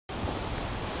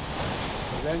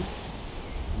Then,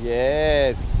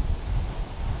 Yes.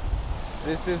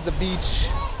 This is the beach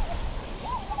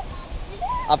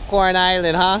of Corn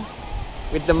Island, huh?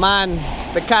 With the man,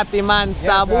 the catty man,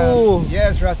 Sabu.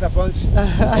 yes, Rasta Punch.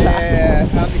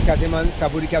 I'm the Catman,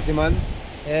 Sabu the Catman.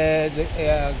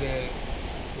 The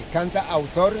canta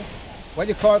autor. What do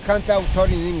you call canta autor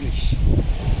in English?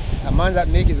 A man that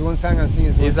makes his own song and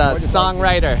sings his own. He's a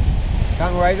songwriter.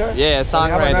 Songwriter? Yeah,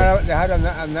 songwriter. They had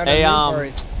another name for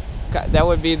it. That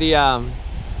would be the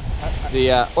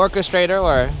orchestrator,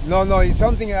 or No, it's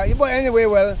something. But anyway,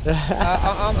 well,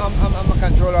 I'm a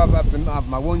controller of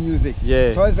my own music.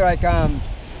 Yeah. So it's like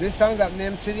this song that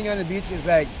name "Sitting on the Beach" is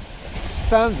like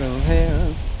standing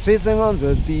here, sitting on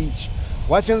the beach,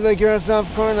 watching the girls of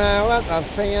Corn Island. I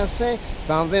say,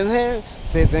 standing here,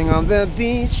 sitting on the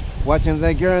beach, watching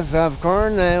the girls of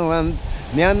Corn Island.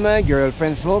 Me and my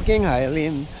girlfriend smoking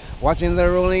Highland, watching the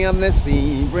rolling of the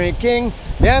sea breaking.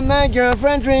 Me and my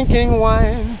girlfriend drinking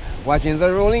wine, watching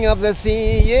the rolling of the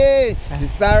sea, yeah. The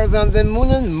stars on the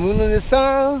moon and the moon and the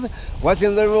stars,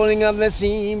 watching the rolling of the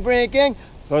sea breaking.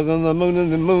 Stars on the moon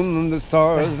and the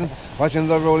stars, watching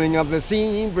the rolling of the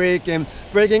sea breaking.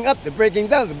 Breaking up, the breaking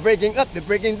down, the breaking up, the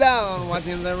breaking down,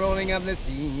 watching the rolling of the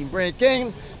sea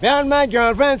breaking. Me and my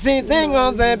girlfriend sitting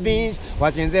on the beach,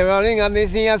 watching the rolling of the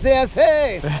sea. I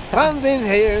say, something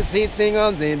here, sitting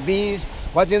on the beach,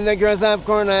 watching the girls of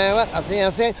Corn Island.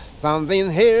 I say,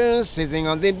 something here, sitting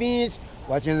on the beach,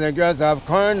 watching the girls of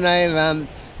Corn Island.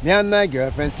 Me and my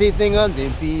girlfriend sitting on the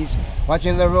beach,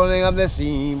 watching the rolling of the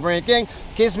sea breaking.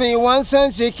 Kiss me once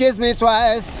and she kissed me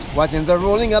twice, watching the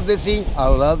rolling of the sea. I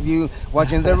love you.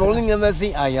 Watching the rolling of the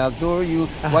sea. I adore you.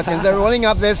 Watching the rolling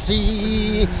of the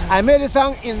sea. I made a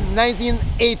song in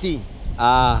 1980.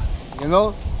 You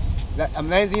know?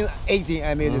 1980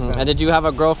 I made a song. And did you have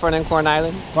a girlfriend in Corn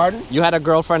Island? Pardon? You had a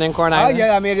girlfriend in Corn Island? Oh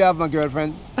yeah, I made it off my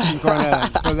girlfriend in Corn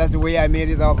Island. So that's the way I made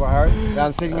it off of her.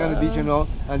 I'm sitting on the beach, you know,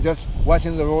 and just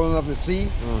watching the rolling of the sea.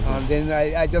 And then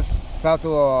I just start to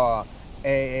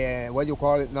what do you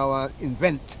call it now?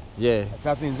 Invent. Yeah. I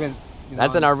start to invent.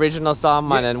 That's an original song,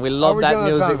 man, and we love that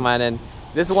original music, song. man. And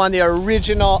this is one of the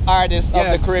original artists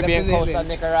Yeah, of the Caribbean definitely. coast of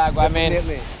Nicaragua. I mean,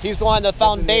 Definitely. he's one of the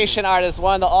foundation artists,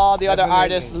 one of all the other Definitely.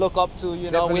 artists look up to.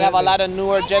 You know, we have a Definitely. lot of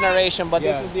newer generation, but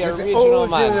Yeah. this is the This original, old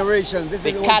man. generation. This The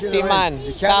is old catty generation. man, The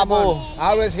catty Sabu. man.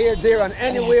 Always here, there, and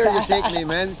anywhere you take me,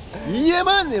 man. Yeah,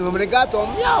 man. El hombre gato.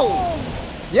 Meow.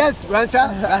 Yes,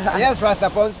 Rancha. Yes, Rasta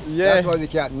Punch. Yeah. That's what the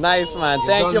cat. Nice, man.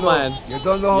 Thank don't you, know. man. You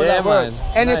don't know how Yeah, that works.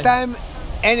 man. Anytime,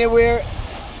 anywhere,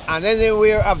 and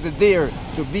anywhere of the dare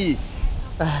to be.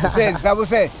 Dice, Sabu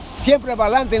say, siempre para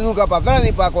adelante, nunca para atrás,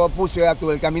 ni para como puso a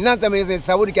tu el caminante. Me dice,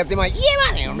 Sabu, que te man. Yeah,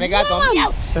 man. El hombre gato.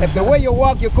 Meow. If the way you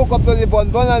walk, you cook up to the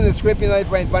bonbon and the scraping on the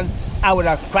frying pan, I would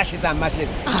have crushed it and mashed it.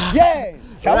 Yeah.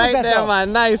 Sabu Right says there, so.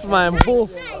 man. Nice, man. Boof.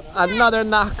 Another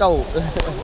knockout.